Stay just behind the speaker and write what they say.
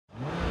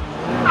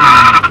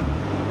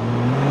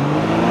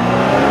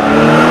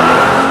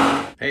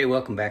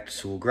welcome back to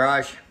Soole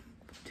Garage.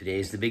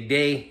 Today's the big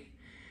day.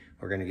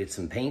 We're gonna get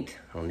some paint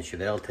on the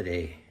Chevelle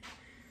today.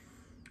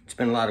 It's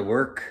been a lot of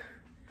work,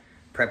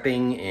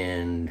 prepping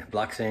and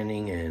block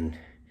sanding, and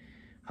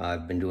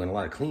I've been doing a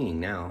lot of cleaning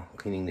now.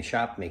 Cleaning the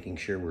shop, making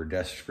sure we're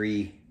dust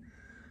free.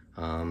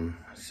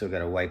 Still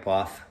gotta wipe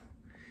off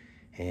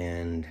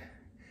and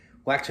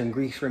wax and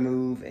grease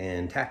remove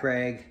and tack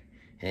rag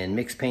and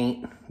mix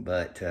paint,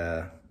 but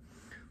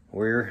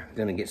we're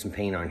gonna get some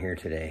paint on here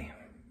today.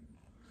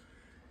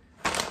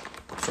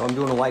 So I'm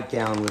doing a wipe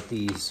down with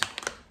these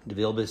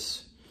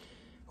DeVilbiss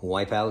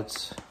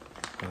wipeouts,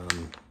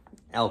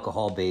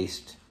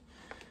 alcohol-based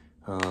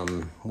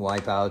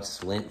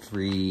wipeouts,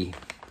 lint-free.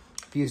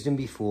 I've used them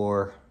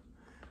before.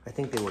 I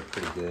think they work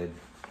pretty good.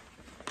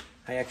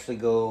 I actually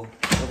go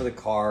over the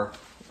car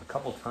a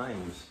couple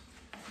times,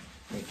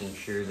 making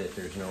sure that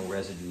there's no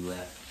residue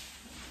left.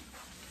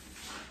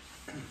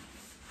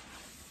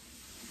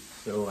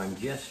 So I'm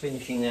just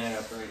finishing that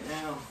up right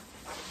now.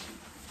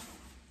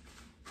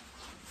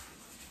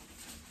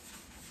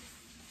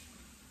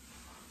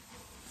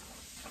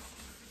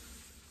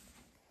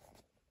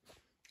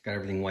 Got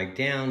everything wiped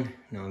down.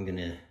 Now I'm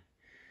gonna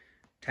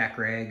tack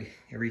rag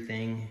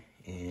everything,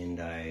 and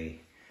I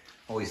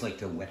always like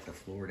to wet the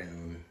floor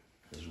down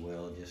as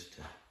well, just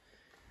to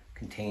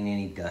contain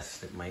any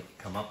dust that might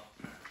come up,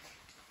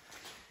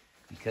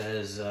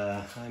 because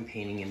I'm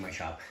painting in my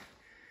shop.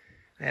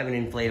 I have an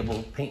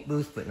inflatable paint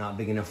booth, but not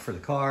big enough for the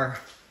car,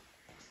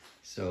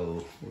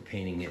 so we're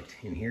painting it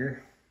in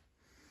here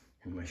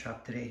in my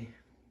shop today.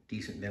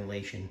 Decent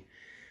ventilation,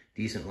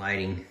 decent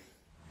lighting.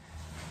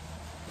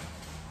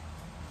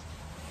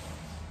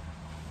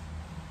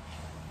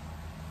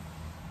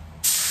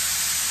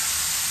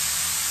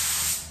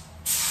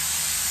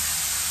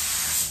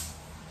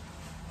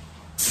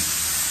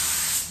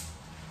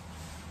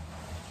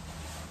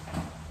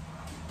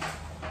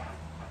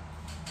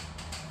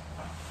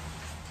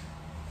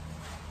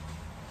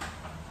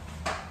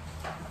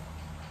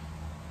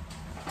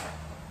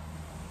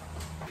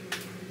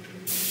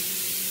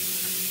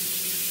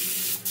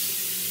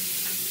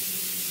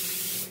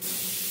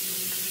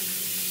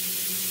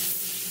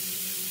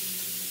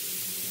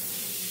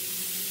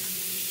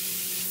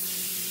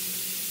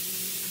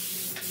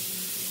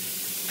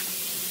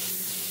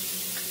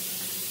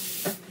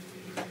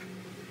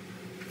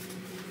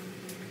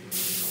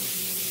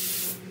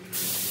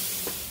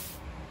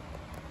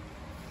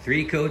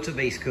 Three coats of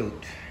base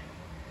coat.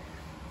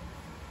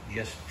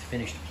 Just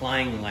finished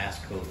applying the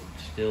last coat.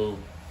 Still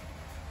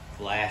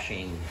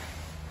flashing,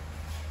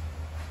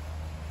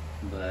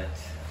 but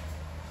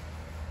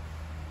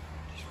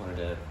just wanted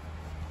to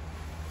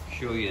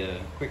show you a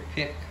quick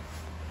pick.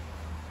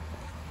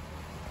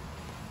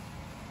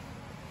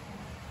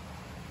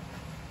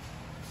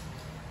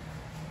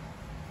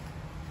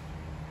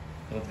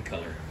 Of the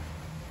color.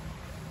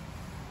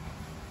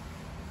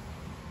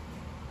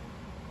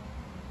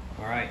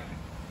 All right.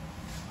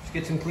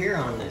 Get some clear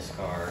on this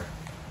car.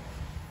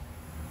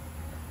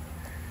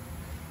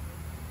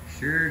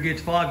 Sure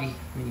gets foggy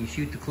when you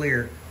shoot the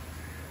clear.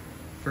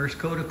 First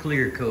coat of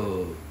clear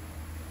coat.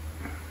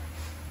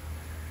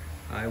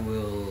 I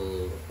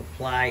will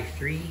apply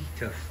 3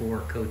 to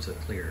 4 coats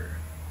of clear.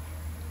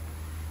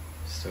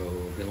 So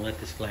we're gonna let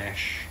this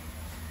flash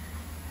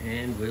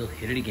and we'll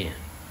hit it again.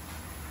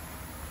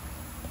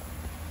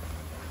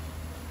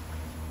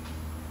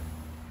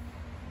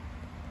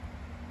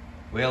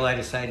 Well, I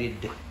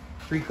decided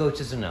 3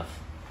 coats is enough.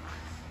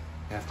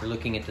 After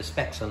looking at the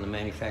specs on the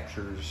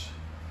manufacturer's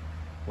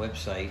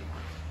website,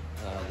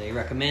 they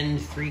recommend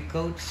 3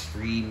 coats,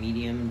 3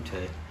 medium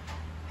to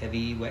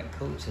heavy wet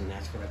coats, and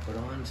that's what I put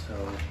on,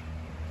 so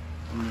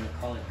I'm gonna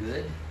call it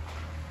good.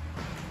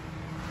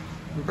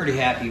 I'm pretty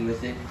happy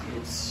with it.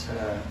 It's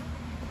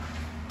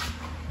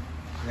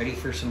ready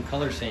for some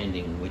color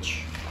sanding,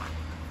 which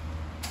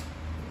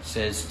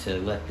says to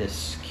let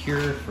this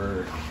cure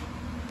for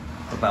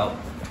about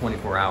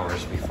 24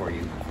 hours before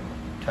you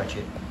touch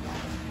it.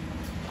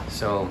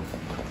 So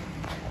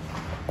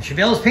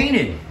Chevelle's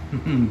painted.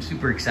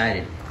 Super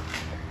excited.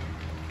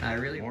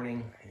 Good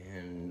morning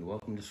and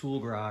welcome to Soole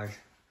Garage.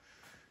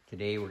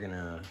 Today we're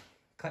gonna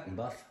cut and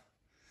buff,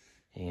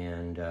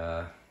 and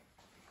I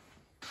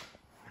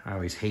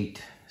always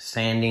hate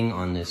sanding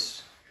on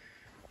this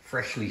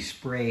freshly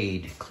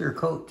sprayed clear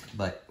coat,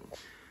 but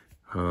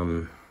it's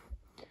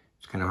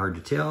kind of hard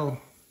to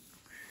tell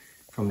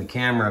from the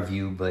camera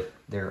view, but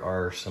there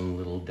are some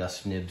little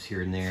dust nibs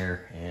here and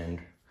there, and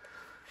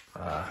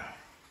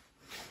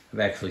I've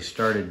actually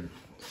started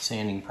the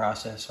sanding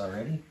process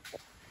already.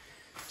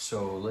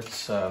 So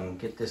let's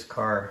get this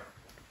car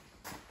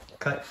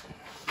cut,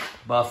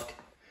 buffed,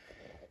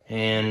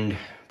 and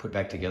put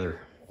back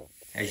together.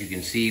 As you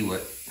can see,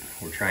 what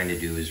we're trying to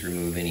do is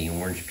remove any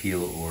orange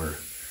peel or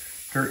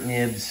dirt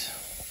nibs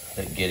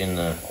that get in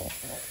the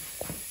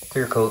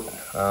clear coat.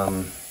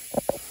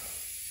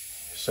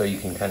 So you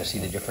can kind of see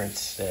the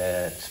difference.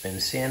 It's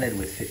been sanded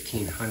with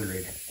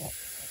 1500,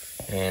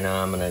 and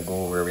I'm gonna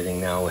go over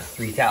everything now with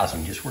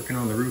 3000. Just working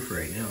on the roof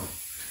right now,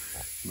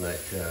 but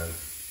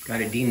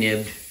got it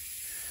denibbed.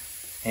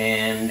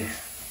 And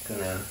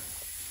gonna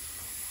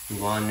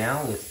move on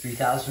now with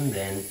 3,000,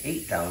 then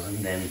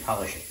 8,000, then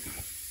polish it.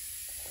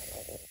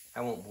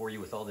 I won't bore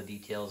you with all the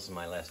details. In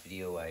my last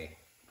video, I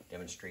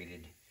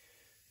demonstrated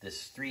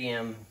this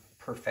 3M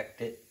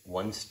Perfect-It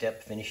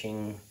one-step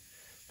finishing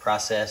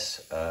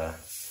process.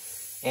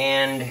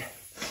 And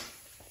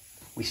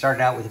we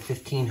started out with a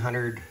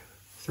 1500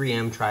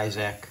 3M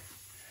Trizac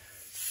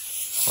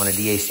on a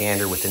DA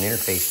sander with an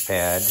interface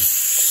pad,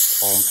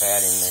 foam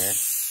pad in there.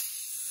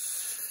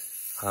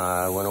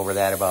 I went over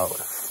that about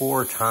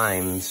 4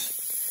 times,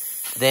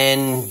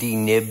 then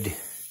denibbed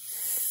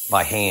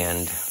by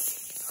hand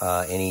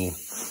any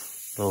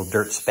little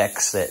dirt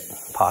specks that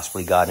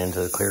possibly got into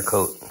the clear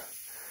coat.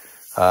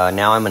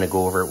 Now I'm going to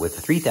go over it with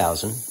the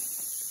 3000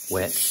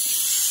 wet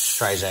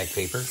Trizac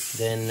paper,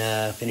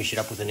 then finish it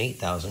up with an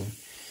 8000,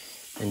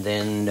 and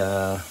then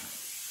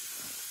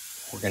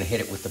we're going to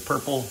hit it with the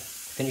purple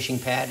finishing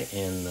pad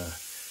and the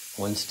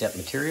one-step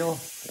material,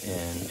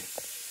 and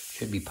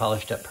should be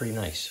polished up pretty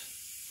nice.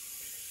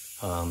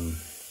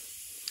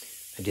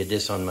 I did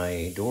this on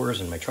my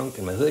doors and my trunk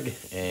and my hood,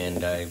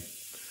 and I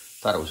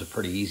thought it was a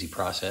pretty easy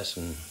process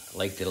and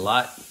liked it a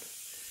lot.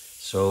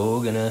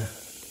 So gonna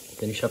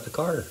finish up the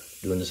car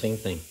doing the same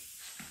thing.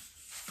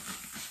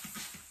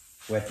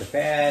 Wet the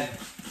pad,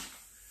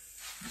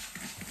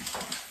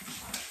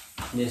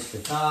 mist the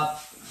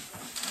top.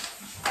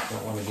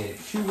 Don't want to get it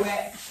too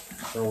wet.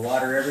 Throw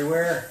water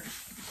everywhere.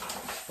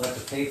 Let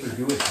the paper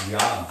do its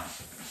job.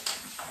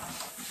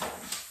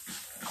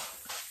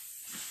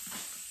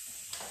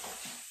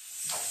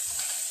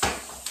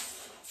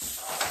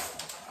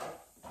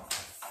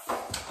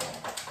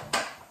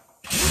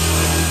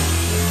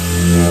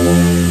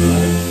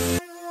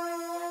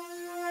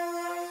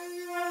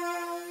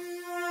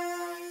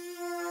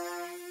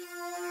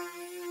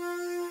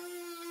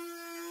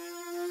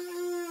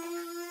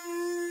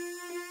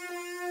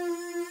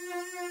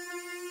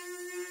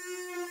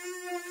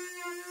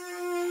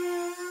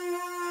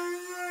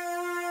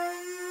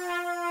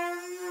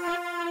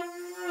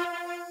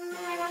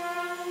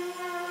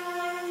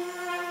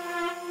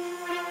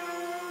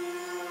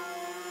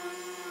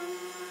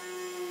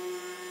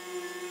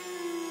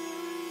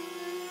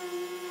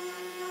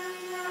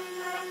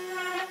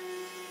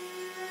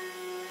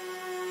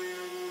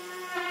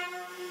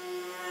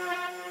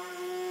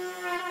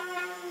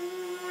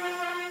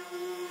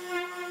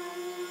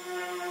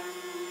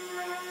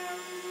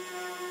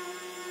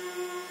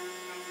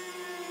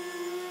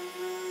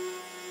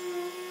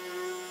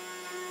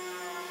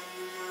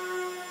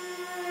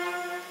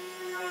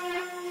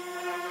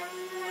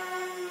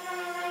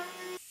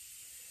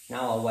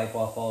 Now I'll wipe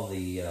off all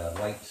the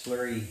white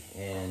slurry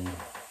and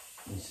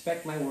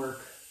inspect my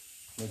work,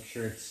 make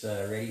sure it's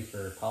ready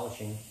for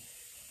polishing,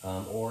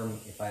 or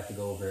if I have to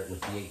go over it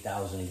with the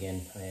 8000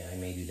 again, I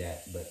may do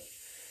that. But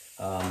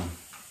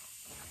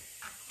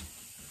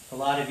a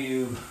lot of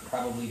you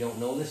probably don't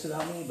know this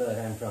about me, but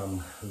I'm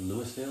from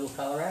Louisville,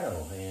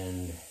 Colorado,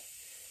 and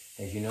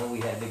as you know, we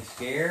had a big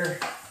scare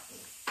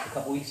a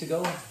couple weeks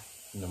ago,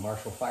 and the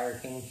Marshall Fire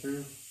came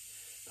through.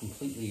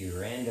 Completely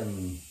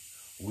random,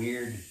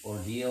 weird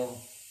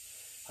ordeal.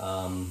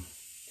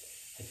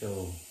 I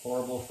feel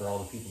horrible for all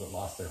the people that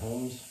lost their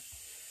homes.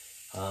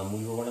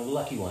 We were one of the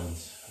lucky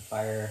ones. The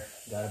fire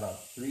got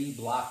about 3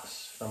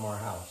 blocks from our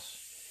house,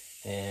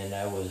 and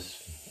I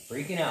was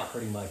freaking out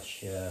pretty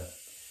much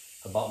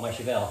about my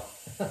Chevelle.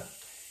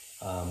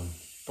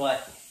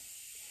 But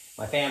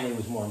my family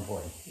was more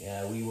important.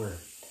 We were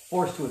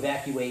forced to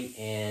evacuate,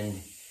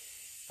 and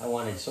I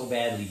wanted so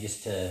badly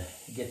just to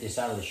get this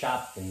out of the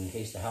shop in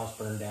case the house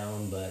burned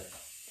down, but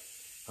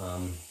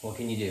what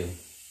can you do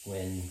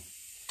when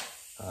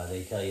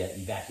they tell you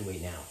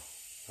evacuate now?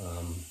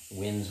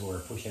 Winds were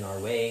pushing our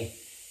way,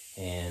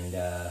 and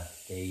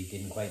they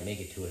didn't quite make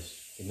it to us.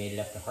 They made it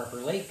up to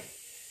Harper Lake,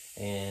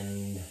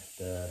 and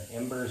the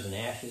embers and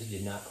ashes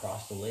did not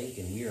cross the lake,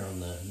 and we are on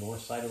the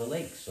north side of the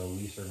lake, so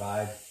we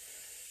survived.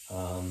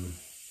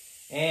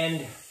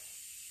 And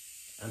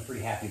I'm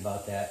pretty happy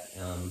about that,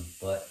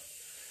 but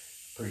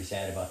pretty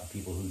sad about the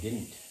people who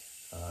didn't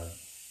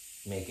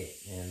make it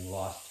and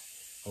lost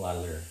a lot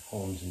of their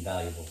homes and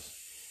valuables.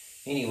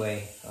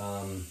 Anyway,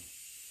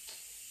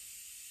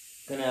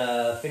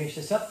 gonna finish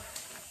this up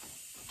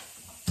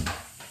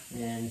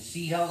and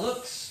see how it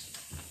looks,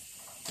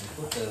 and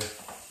put the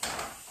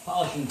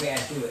polishing pad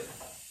to it.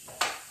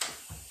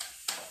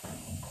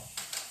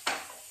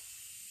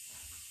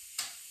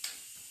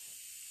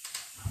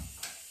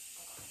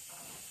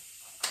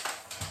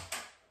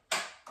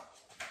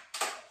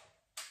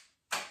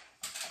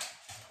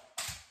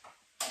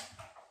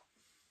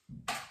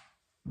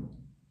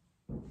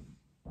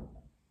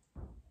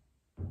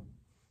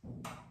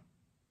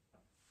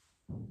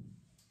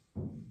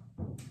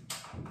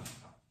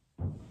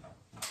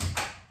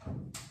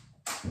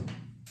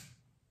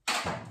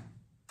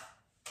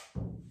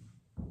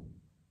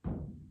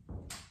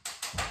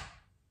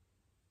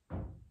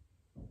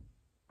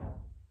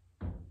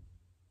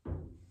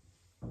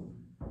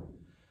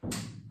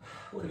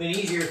 Would have been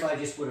easier if I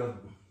just would have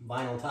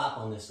vinyl top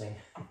on this thing.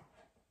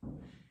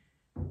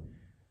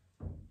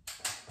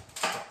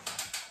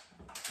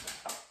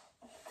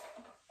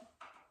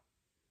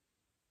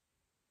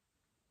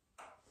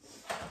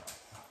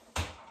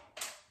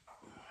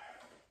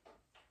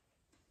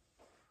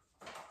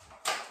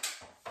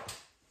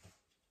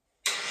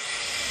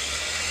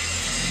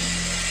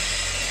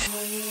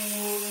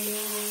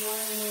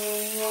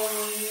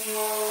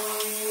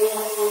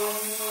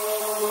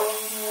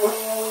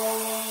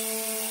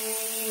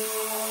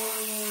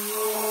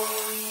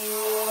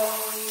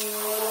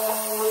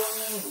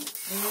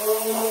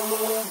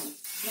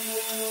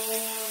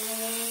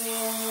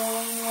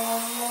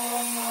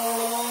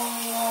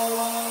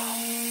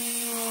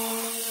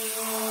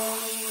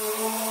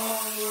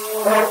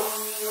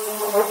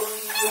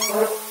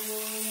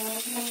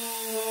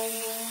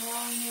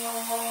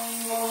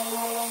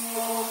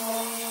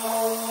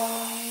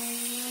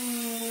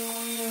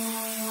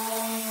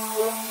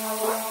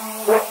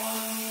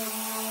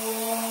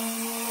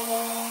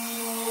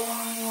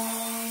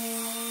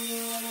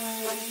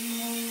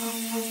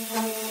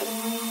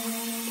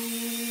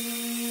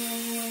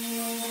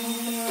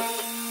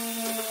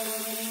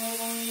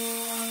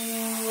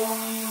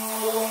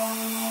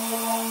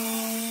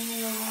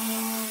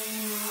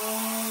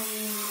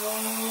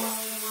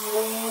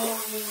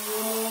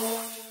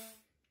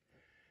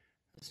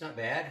 It's not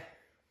bad.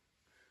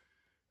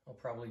 I'll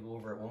probably go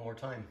over it one more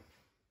time.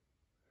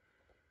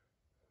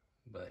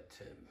 But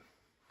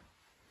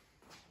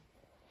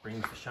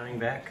brings the shine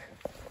back.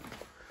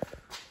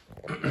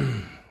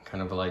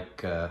 Kind of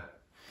like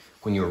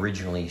when you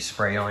originally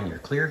spray on your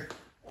clear.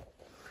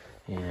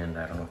 And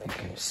I don't know if you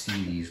can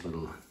see these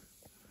little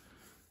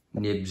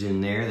nibs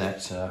in there.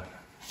 That's kind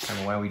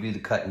of why we do the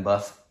cut and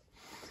buff.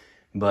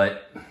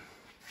 But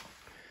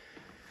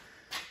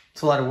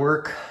it's a lot of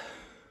work.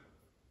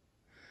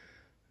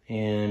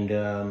 And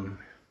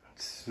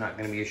it's not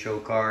going to be a show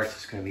car. It's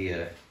just going to be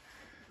a,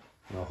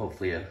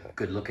 hopefully a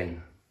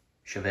good-looking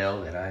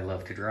Chevelle that I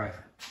love to drive.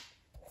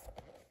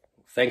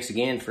 Thanks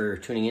again for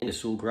tuning in to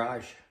Soole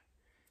Garage,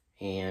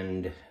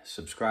 and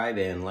subscribe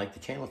and like the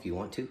channel if you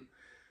want to.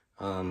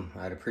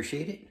 I'd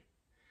appreciate it.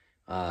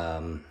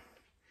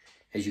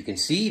 As you can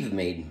see, you've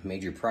made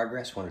major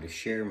progress. Wanted to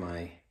share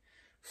my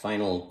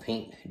final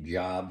paint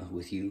job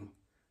with you.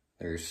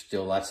 There's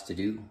still lots to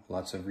do,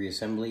 lots of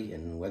reassembly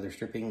and weather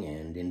stripping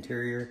and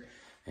interior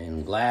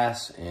and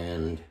glass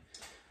and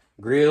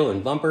grill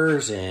and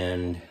bumpers,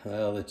 and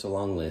well, it's a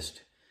long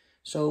list.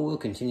 So we'll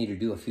continue to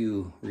do a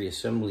few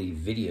reassembly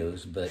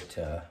videos, but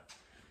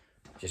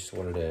just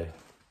wanted to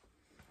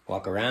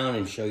walk around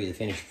and show you the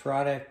finished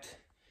product.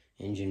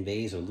 Engine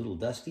bay is a little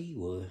dusty.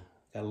 We'll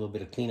got a little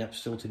bit of cleanup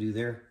still to do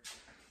there.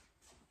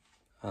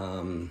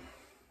 I'm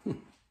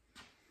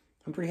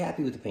pretty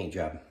happy with the paint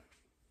job.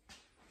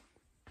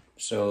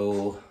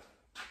 So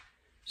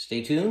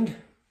stay tuned,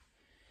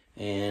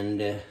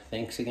 and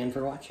thanks again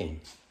for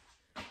watching.